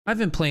I've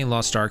been playing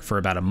Lost Ark for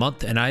about a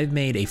month, and I've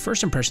made a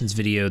first impressions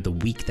video the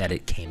week that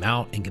it came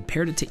out and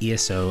compared it to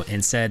ESO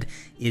and said,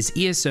 is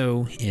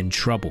ESO in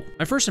trouble?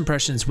 My first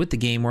impressions with the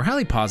game were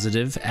highly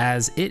positive,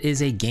 as it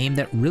is a game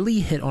that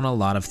really hit on a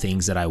lot of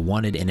things that I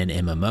wanted in an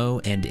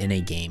MMO and in a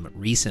game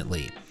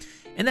recently.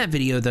 In that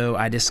video though,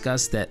 I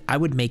discussed that I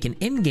would make an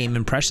in-game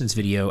impressions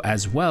video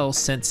as well,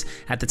 since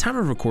at the time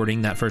of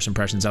recording that first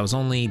impressions I was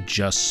only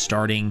just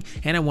starting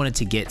and I wanted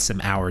to get some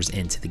hours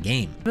into the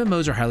game.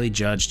 MMOs are highly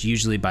judged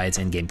usually by its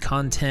in-game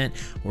content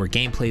or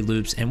gameplay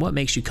loops and what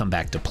makes you come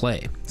back to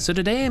play. So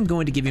today I'm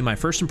going to give you my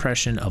first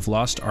impression of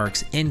Lost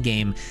Ark's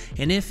in-game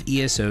and if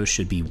ESO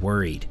should be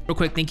worried. Real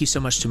quick, thank you so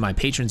much to my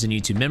patrons and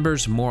YouTube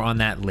members, more on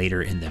that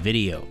later in the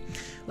video.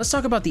 Let's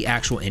talk about the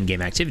actual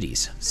in-game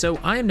activities. So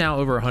I am now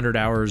over 100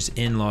 hours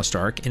in Lost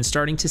Ark and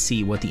starting to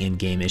see what the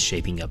in-game is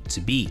shaping up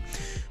to be.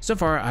 So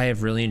far, I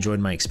have really enjoyed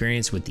my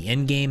experience with the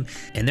in-game,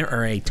 and there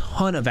are a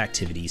ton of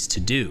activities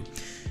to do.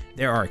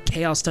 There are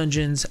chaos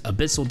dungeons,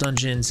 abyssal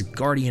dungeons,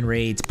 guardian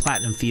raids,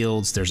 platinum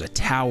fields, there's a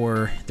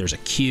tower, there's a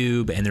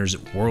cube, and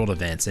there's world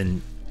events,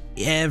 and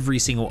every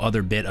single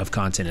other bit of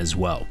content as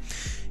well.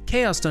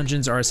 Chaos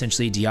dungeons are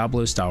essentially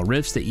Diablo-style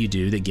rifts that you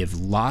do that give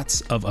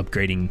lots of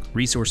upgrading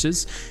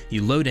resources.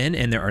 You load in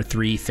and there are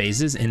 3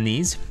 phases in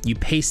these. You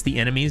pace the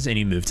enemies and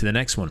you move to the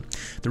next one.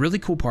 The really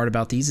cool part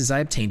about these is I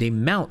obtained a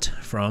mount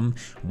from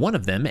one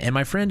of them and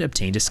my friend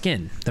obtained a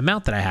skin. The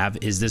mount that I have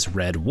is this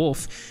red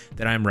wolf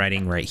that I'm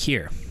riding right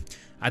here.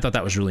 I thought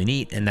that was really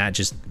neat and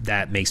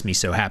that makes me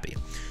so happy.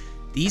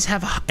 These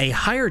have a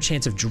higher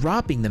chance of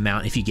dropping the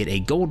mount if you get a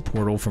gold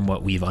portal from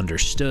what we've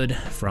understood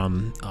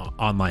from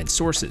online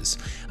sources.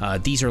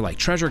 These are like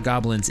treasure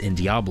goblins in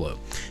Diablo.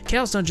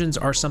 Chaos dungeons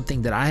are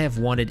something that I have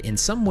wanted in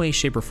some way,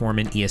 shape, or form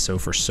in ESO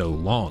for so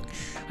long.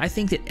 I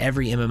think that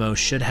every MMO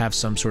should have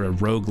some sort of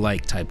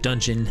roguelike type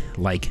dungeon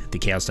like the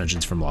Chaos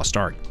dungeons from Lost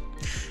Ark.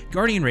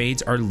 Guardian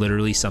raids are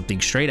literally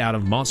something straight out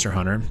of Monster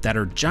Hunter that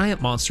are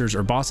giant monsters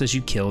or bosses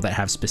you kill that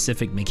have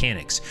specific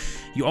mechanics.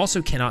 You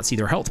also cannot see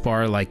their health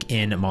bar like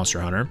in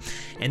Monster Hunter,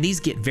 and these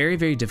get very,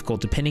 very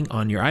difficult depending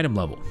on your item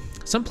level.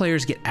 Some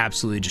players get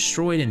absolutely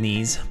destroyed in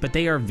these, but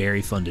they are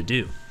very fun to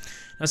do.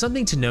 Now,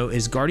 something to note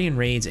is Guardian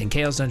raids and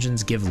Chaos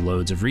dungeons give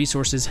loads of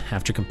resources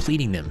after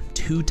completing them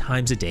 2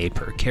 times a day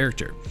per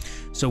character.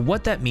 So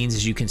what that means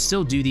is you can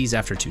still do these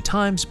after 2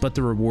 times, but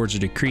the rewards are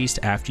decreased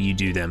after you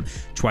do them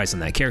twice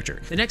on that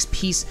character. The next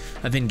piece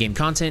of in-game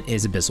content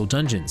is abyssal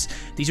dungeons.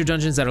 These are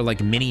dungeons that are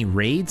like mini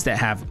raids that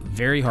have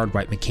very hard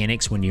wipe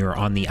mechanics when you're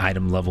on the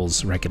item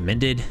level's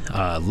recommended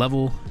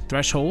level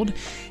threshold,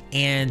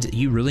 and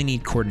you really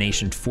need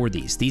coordination for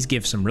these. These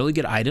give some really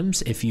good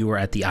items if you are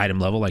at the item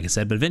level, like I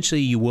said, but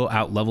eventually you will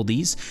out-level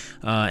these,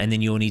 and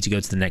then you'll need to go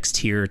to the next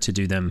tier to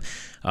do them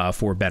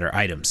for better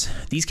items.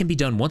 These can be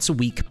done once a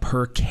week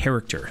per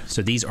character,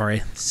 so these are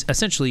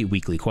essentially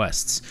weekly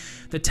quests.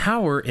 The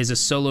tower is a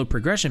solo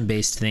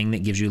progression-based thing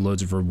that gives you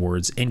loads of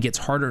rewards and gets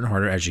harder and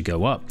harder as you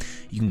go up.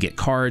 You can get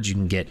cards, you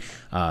can get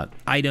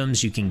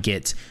items, you can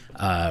get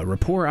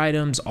rapport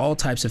items, all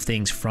types of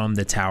things from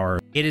the tower.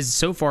 It has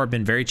so far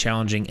been very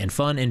challenging and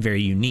fun and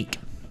very unique.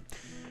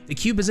 The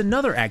cube is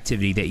another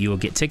activity that you will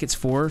get tickets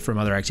for from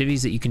other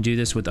activities that you can do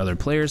this with other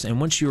players, and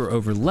once you are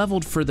over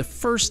leveled for the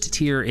first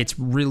tier, it's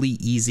really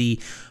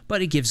easy,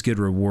 but it gives good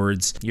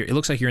rewards. It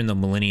looks like you're in the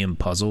Millennium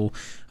Puzzle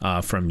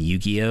from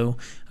Yu-Gi-Oh,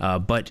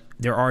 but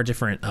there are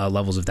different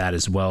levels of that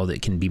as well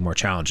that can be more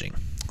challenging.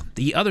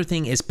 The other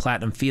thing is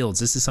platinum fields.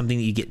 This is something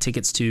that you get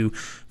tickets to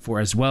for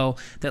as well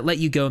that let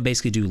you go and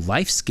basically do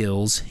life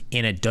skills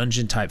in a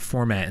dungeon type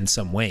format in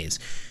some ways.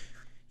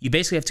 You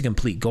basically have to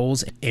complete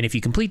goals, and if you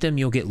complete them,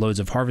 you'll get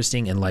loads of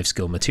harvesting and life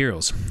skill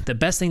materials. The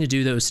best thing to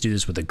do though is to do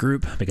this with a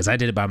group, because I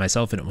did it by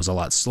myself and it was a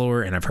lot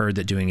slower, and I've heard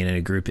that doing it in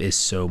a group is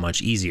so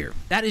much easier.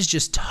 That is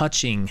just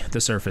touching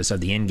the surface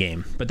of the end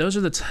game, but those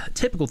are the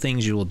typical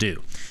things you will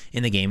do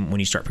in the game when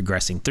you start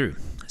progressing through.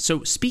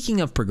 So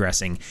speaking of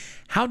progressing,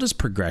 how does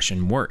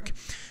progression work?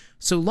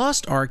 So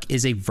Lost Ark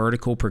is a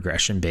vertical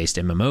progression-based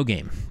MMO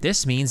game.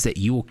 This means that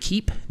you will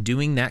keep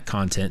doing that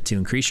content to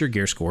increase your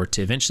gear score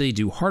to eventually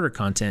do harder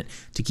content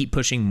to keep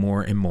pushing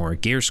more and more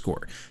gear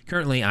score.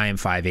 Currently, I am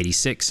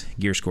 586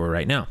 gear score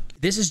right now.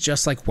 This is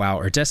just like WoW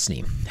or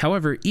Destiny.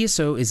 However,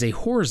 ESO is a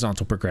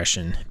horizontal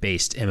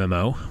progression-based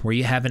MMO where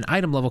you have an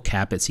item level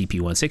cap at CP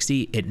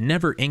 160. It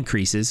never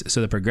increases, so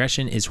the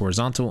progression is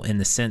horizontal in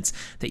the sense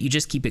that you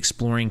just keep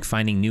exploring,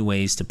 finding new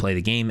ways to play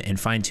the game, and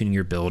fine-tuning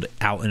your build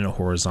out in a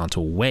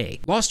horizontal way.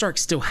 Lost Ark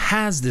still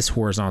has this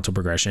horizontal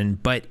progression,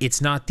 but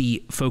it's not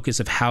the focus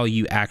of how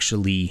you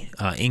actually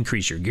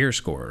increase your gear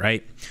score,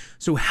 right?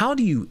 So how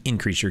do you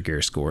increase your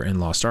gear score in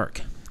Lost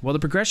Ark? Well, the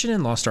progression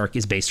in Lost Ark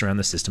is based around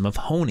the system of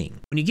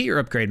honing. When you get your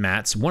upgrade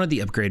mats, one of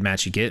the upgrade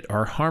mats you get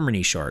are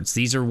harmony shards.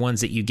 These are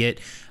ones that you get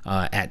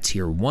at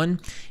tier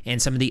 1,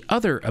 and some of the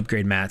other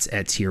upgrade mats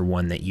at tier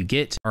 1 that you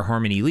get are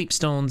harmony leap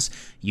stones,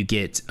 you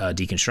get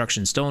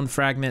deconstruction stone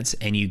fragments,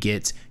 and you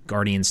get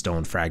guardian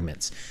stone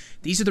fragments.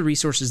 These are the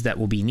resources that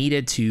will be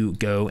needed to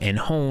go and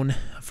hone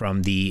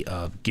from the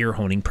gear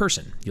honing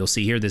person. You'll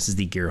see here, this is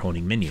the gear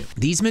honing menu.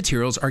 These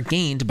materials are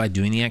gained by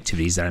doing the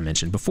activities that I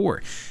mentioned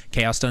before: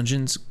 chaos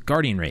dungeons,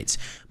 guardian raids.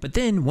 But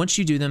then once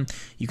you do them,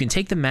 you can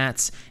take the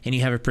mats and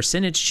you have a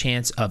percentage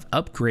chance of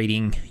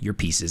upgrading your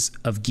pieces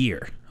of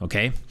gear,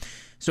 okay?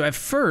 So at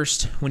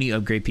first, when you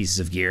upgrade pieces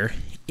of gear,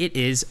 it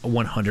is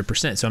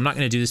 100%. So I'm not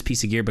going to do this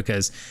piece of gear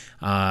because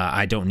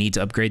I don't need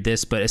to upgrade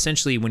this. But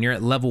essentially, when you're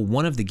at level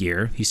 1 of the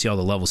gear, you see all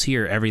the levels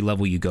here. Every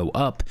level you go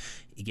up,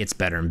 it gets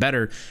better and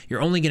better.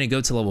 You're only going to go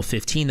to level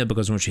 15 though,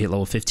 because once you hit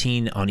level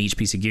 15 on each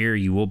piece of gear,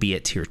 you will be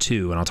at tier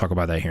 2. And I'll talk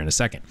about that here in a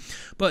second.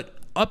 But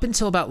up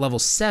until about level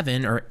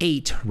 7 or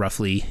 8,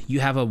 roughly, you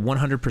have a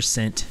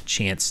 100%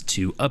 chance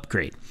to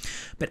upgrade.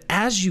 But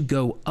as you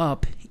go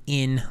up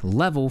in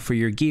level for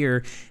your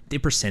gear, the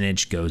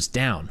percentage goes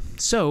down.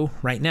 So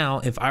right now,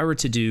 if I were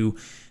to do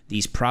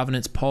these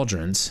Provenance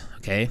Pauldrons,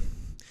 okay,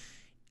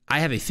 I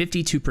have a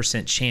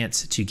 52%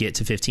 chance to get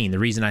to 15. The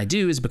reason I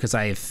do is because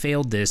I have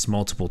failed this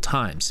multiple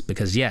times,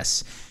 because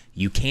yes,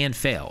 you can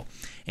fail.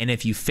 And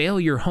if you fail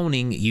your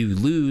honing, you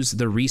lose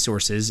the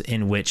resources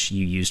in which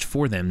you used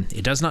for them.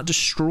 It does not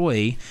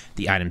destroy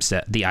the item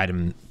set, the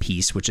item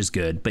piece, which is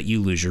good, but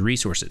you lose your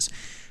resources.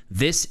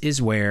 This is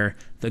where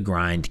the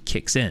grind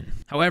kicks in.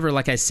 However,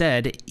 like I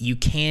said, you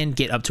can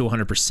get up to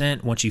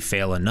 100% once you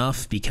fail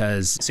enough,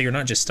 because so you're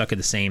not just stuck at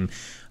the same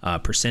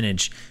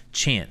percentage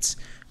chance.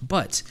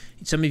 But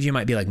some of you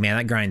might be like, man,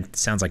 that grind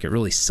sounds like it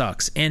really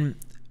sucks. And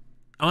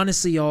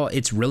honestly, y'all,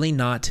 it's really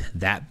not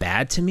that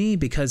bad to me,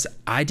 because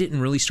I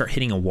didn't really start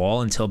hitting a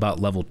wall until about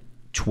level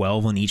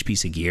 12 on each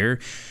piece of gear.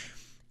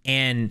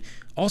 And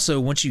also,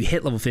 once you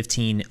hit level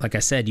 15, like I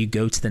said, you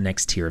go to the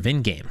next tier of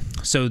in-game.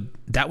 So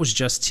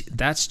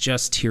that's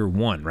just tier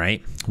 1,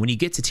 right? When you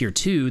get to tier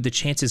 2, the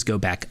chances go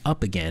back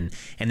up again,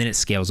 and then it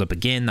scales up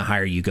again. The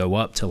higher you go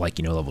up to, like,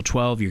 you know, level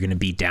 12, you're going to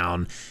be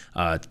down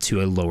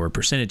to a lower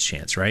percentage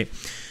chance, right?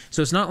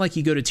 So it's not like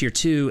you go to tier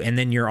 2 and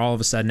then you're all of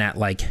a sudden at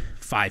like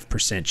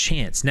 5%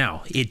 chance.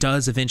 Now, it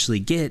does eventually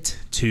get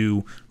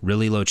to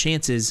really low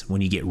chances when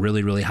you get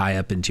really, really high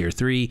up in tier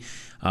 3.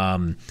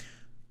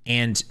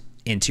 And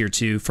in tier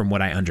 2, from what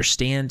I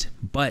understand,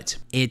 but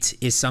it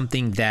is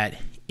something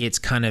that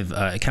it kind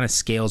of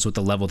scales with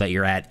the level that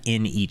you're at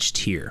in each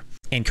tier.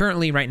 And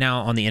currently, right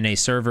now on the NA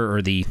server,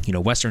 or the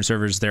Western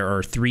servers, there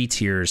are 3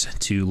 tiers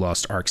to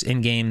Lost Ark's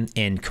in-game.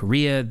 In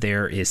Korea,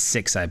 there is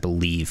 6, I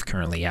believe,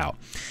 currently out.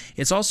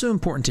 It's also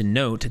important to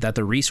note that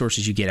the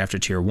resources you get after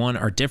tier 1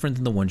 are different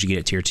than the ones you get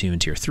at tier 2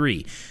 and tier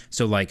 3.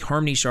 So like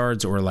Harmony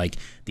Shards or like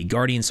the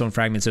Guardian Stone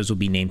Fragments, those will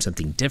be named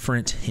something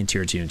different in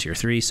tier 2 and tier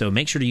 3. So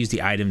make sure to use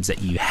the items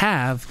that you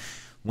have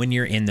when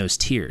you're in those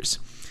tiers.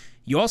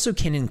 You also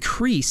can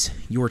increase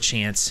your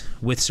chance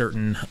with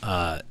certain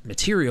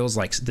materials,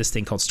 like this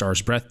thing called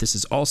Star's Breath. This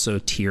is also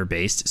tier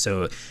based,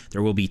 so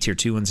there will be tier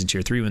 2 ones and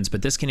tier 3 ones,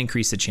 but this can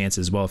increase the chance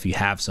as well if you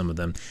have some of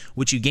them,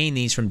 which you gain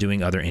these from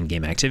doing other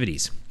in-game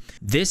activities.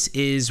 This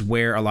is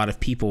where a lot of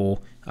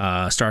people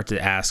start to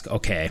ask,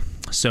 okay,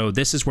 so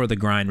this is where the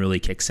grind really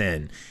kicks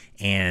in,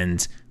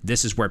 and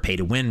this is where pay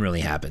to win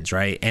really happens,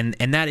 right? And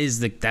that is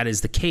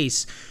the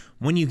case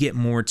when you get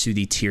more to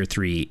the tier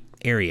 3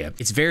 area.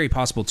 It's very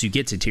possible to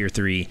get to tier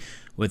 3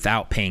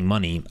 without paying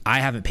money. I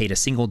haven't paid a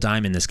single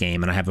dime in this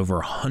game, and I have over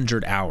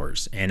 100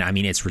 hours, and I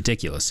mean, it's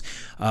ridiculous.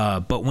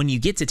 But when you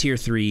get to tier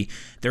 3,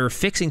 they're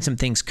fixing some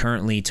things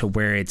currently to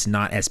where it's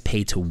not as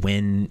pay to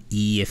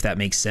win-y, if that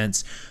makes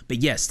sense. But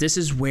yes, this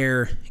is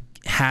where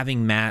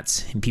having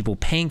mats and people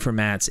paying for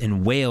mats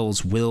and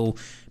whales will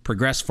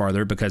progress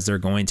farther, because they're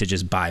going to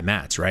just buy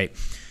mats, right?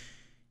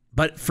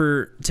 But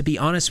to be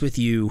honest with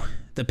you,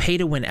 the pay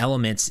to win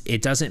elements,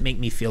 it doesn't make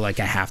me feel like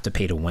I have to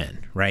pay to win,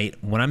 right?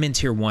 When I'm in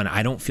tier 1,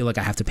 I don't feel like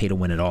I have to pay to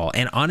win at all.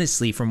 And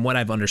honestly, from what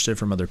I've understood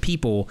from other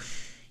people,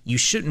 you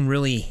shouldn't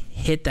really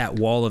hit that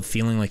wall of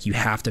feeling like you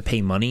have to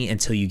pay money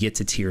until you get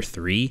to tier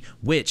 3,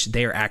 which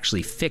they're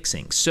actually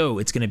fixing. So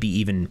it's going to be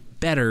even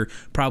better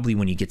probably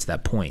when you get to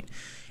that point.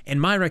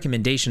 And my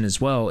recommendation as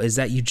well is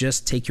that you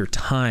just take your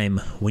time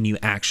when you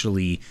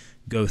actually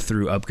go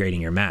through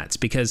upgrading your mats,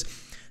 because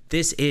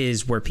this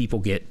is where people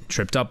get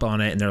tripped up on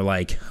it and they're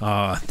like,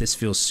 this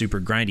feels super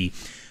grindy.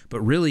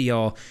 But really,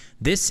 y'all,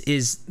 this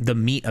is the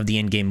meat of the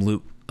in-game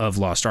loop of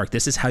Lost Ark.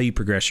 This is how you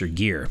progress your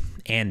gear.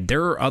 And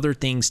there are other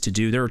things to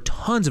do. There are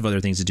tons of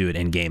other things to do at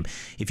in-game.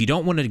 If you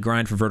don't want to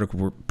grind for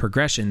vertical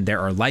progression, there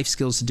are life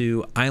skills to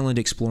do, island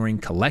exploring,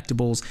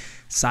 collectibles,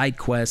 side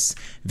quests,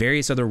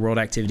 various other world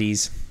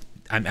activities.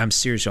 I'm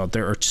serious, y'all.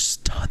 There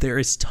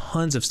is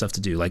tons of stuff to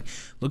do. Like,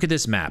 look at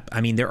this map.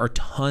 I mean, there are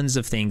tons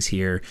of things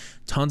here,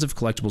 tons of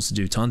collectibles to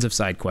do, tons of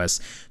side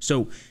quests.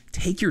 So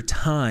take your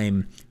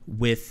time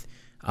with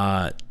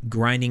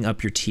grinding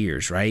up your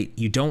tiers, right?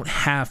 You don't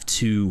have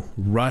to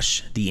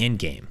rush the end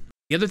game.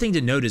 The other thing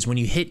to note is when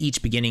you hit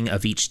each beginning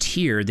of each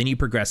tier, then you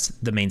progress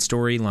the main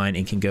storyline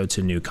and can go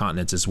to new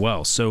continents as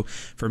well. So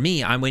for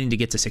me, I'm waiting to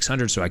get to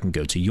 600 so I can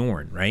go to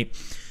Yorn, right?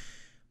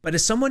 But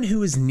as someone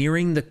who is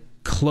nearing the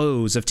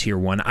close of tier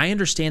 1, I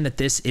understand that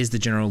this is the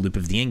general loop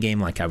of the end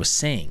game, like I was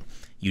saying.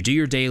 You do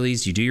your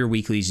dailies, you do your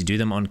weeklies, you do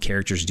them on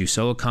characters, you do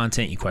solo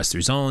content, you quest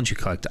through zones, you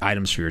collect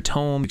items for your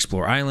tome,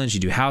 explore islands,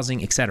 you do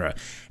housing, etc.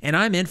 And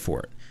I'm in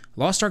for it.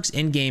 Lost Ark's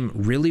endgame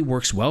really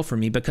works well for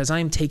me because I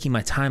am taking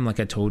my time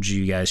like I told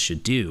you guys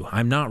should do.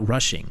 I'm not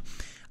rushing.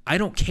 I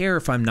don't care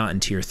if I'm not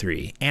in tier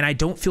 3, and I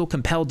don't feel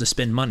compelled to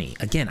spend money.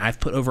 Again, I've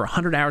put over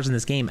 100 hours in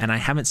this game and I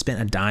haven't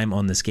spent a dime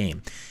on this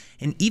game.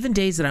 And even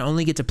days that I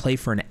only get to play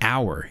for an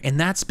hour, and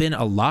that's been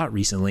a lot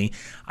recently,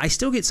 I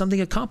still get something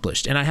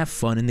accomplished and I have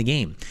fun in the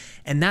game.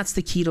 And that's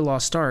the key to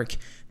Lost Ark,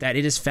 that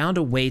it has found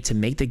a way to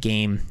make the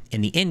game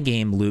and the end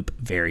game loop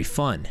very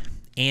fun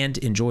and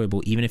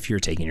enjoyable, even if you're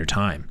taking your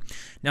time.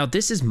 Now,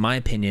 this is my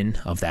opinion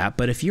of that,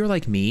 but if you're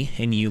like me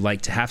and you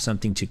like to have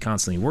something to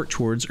constantly work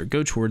towards or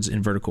go towards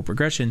in vertical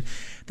progression,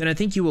 then I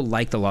think you will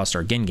like the Lost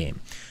Ark endgame.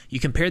 You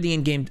compare the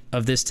endgame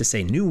of this to,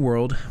 say, New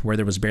World, where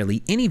there was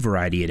barely any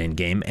variety at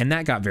endgame, and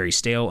that got very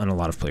stale and a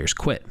lot of players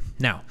quit.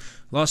 Now,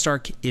 Lost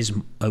Ark is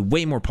a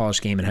way more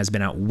polished game and has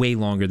been out way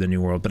longer than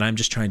New World, but I'm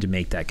just trying to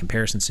make that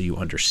comparison so you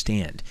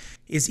understand.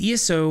 Is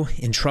ESO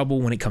in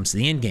trouble when it comes to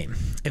the endgame?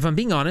 If I'm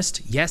being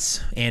honest,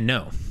 yes and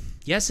no.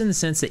 Yes, in the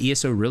sense that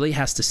ESO really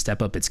has to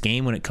step up its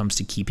game when it comes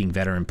to keeping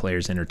veteran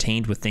players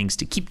entertained with things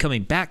to keep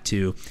coming back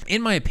to.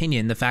 In my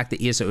opinion, the fact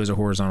that ESO is a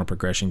horizontal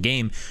progression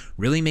game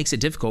really makes it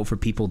difficult for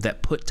people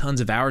that put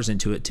tons of hours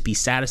into it to be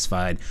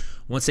satisfied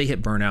once they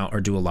hit burnout or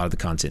do a lot of the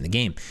content in the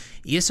game.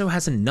 ESO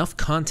has enough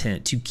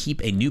content to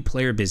keep a new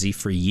player busy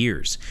for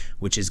years,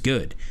 which is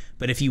good.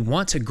 But if you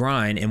want to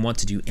grind and want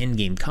to do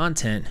in-game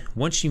content,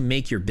 once you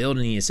make your build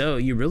in ESO,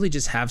 you really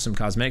just have some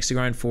cosmetics to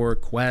grind for,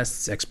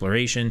 quests,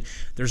 exploration.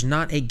 There's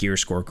not a gear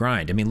score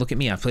grind. I mean, look at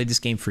me. I've played this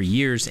game for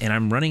years and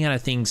I'm running out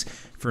of things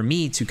for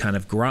me to kind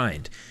of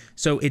grind.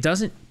 So it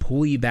doesn't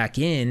pull you back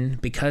in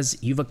because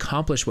you've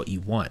accomplished what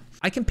you want.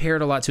 I compare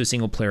it a lot to a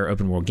single player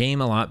open world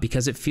game a lot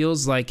because it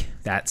feels like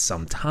that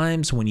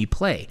sometimes when you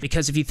play.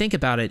 Because if you think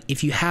about it,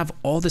 if you have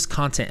all this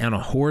content on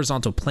a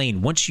horizontal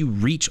plane, once you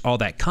reach all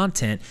that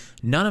content,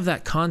 none of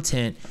that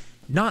content,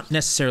 not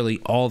necessarily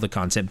all the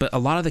content, but a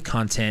lot of the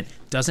content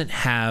doesn't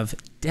have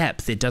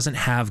depth. It doesn't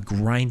have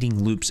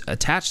grinding loops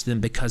attached to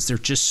them because they're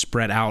just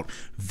spread out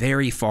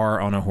very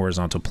far on a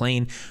horizontal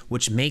plane,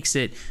 which makes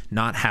it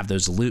not have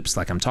those loops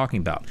like I'm talking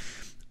about.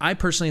 I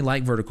personally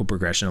like vertical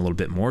progression a little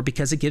bit more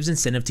because it gives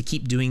incentive to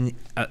keep doing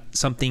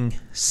something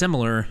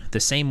similar the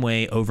same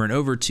way over and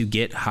over to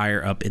get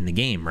higher up in the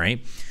game,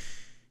 right?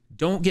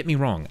 Don't get me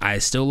wrong, I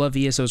still love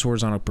ESO's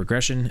horizontal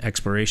progression,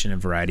 exploration,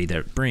 and variety that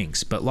it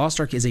brings, but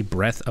Lost Ark is a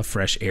breath of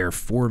fresh air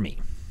for me.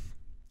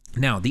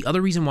 Now, the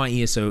other reason why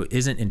ESO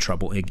isn't in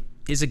trouble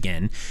is,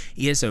 again,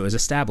 ESO is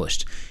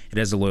established. It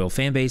has a loyal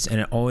fan base and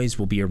it always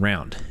will be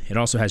around. It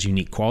also has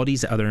unique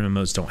qualities that other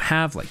MMOs don't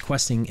have, like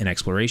questing and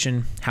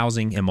exploration,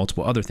 housing, and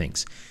multiple other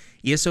things.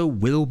 ESO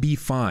will be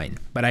fine,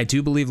 but I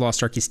do believe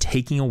Lost Ark is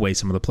taking away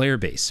some of the player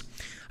base.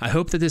 I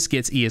hope that this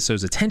gets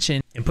ESO's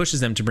attention and pushes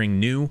them to bring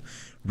new,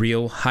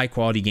 real,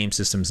 high-quality game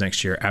systems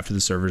next year after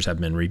the servers have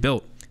been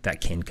rebuilt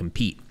that can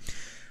compete.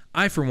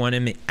 I, for one,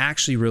 am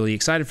actually really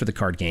excited for the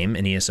card game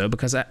in ESO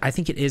because I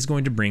think it is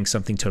going to bring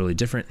something totally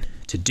different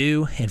to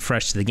do and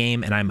fresh to the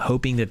game, and I'm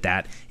hoping that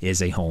that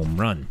is a home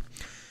run.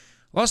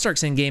 Lost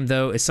Ark's endgame,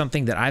 though, is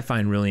something that I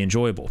find really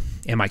enjoyable.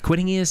 Am I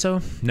quitting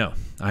ESO? No,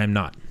 I am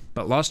not.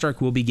 But Lost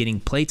Ark will be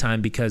getting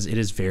playtime because it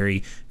is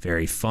very,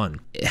 very fun.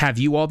 Have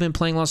you all been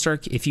playing Lost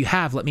Ark? If you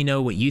have, let me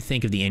know what you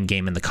think of the end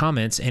game in the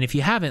comments, and if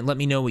you haven't, let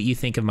me know what you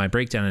think of my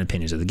breakdown and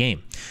opinions of the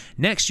game.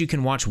 Next, you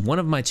can watch one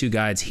of my two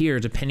guides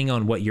here depending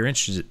on what you're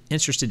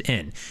interested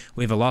in.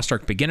 We have a Lost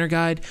Ark beginner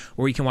guide,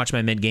 or you can watch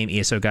my mid-game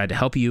ESO guide to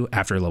help you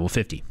after level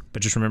 50.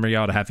 But just remember,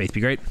 y'all, to have faith,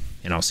 be great,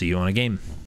 and I'll see you on a game.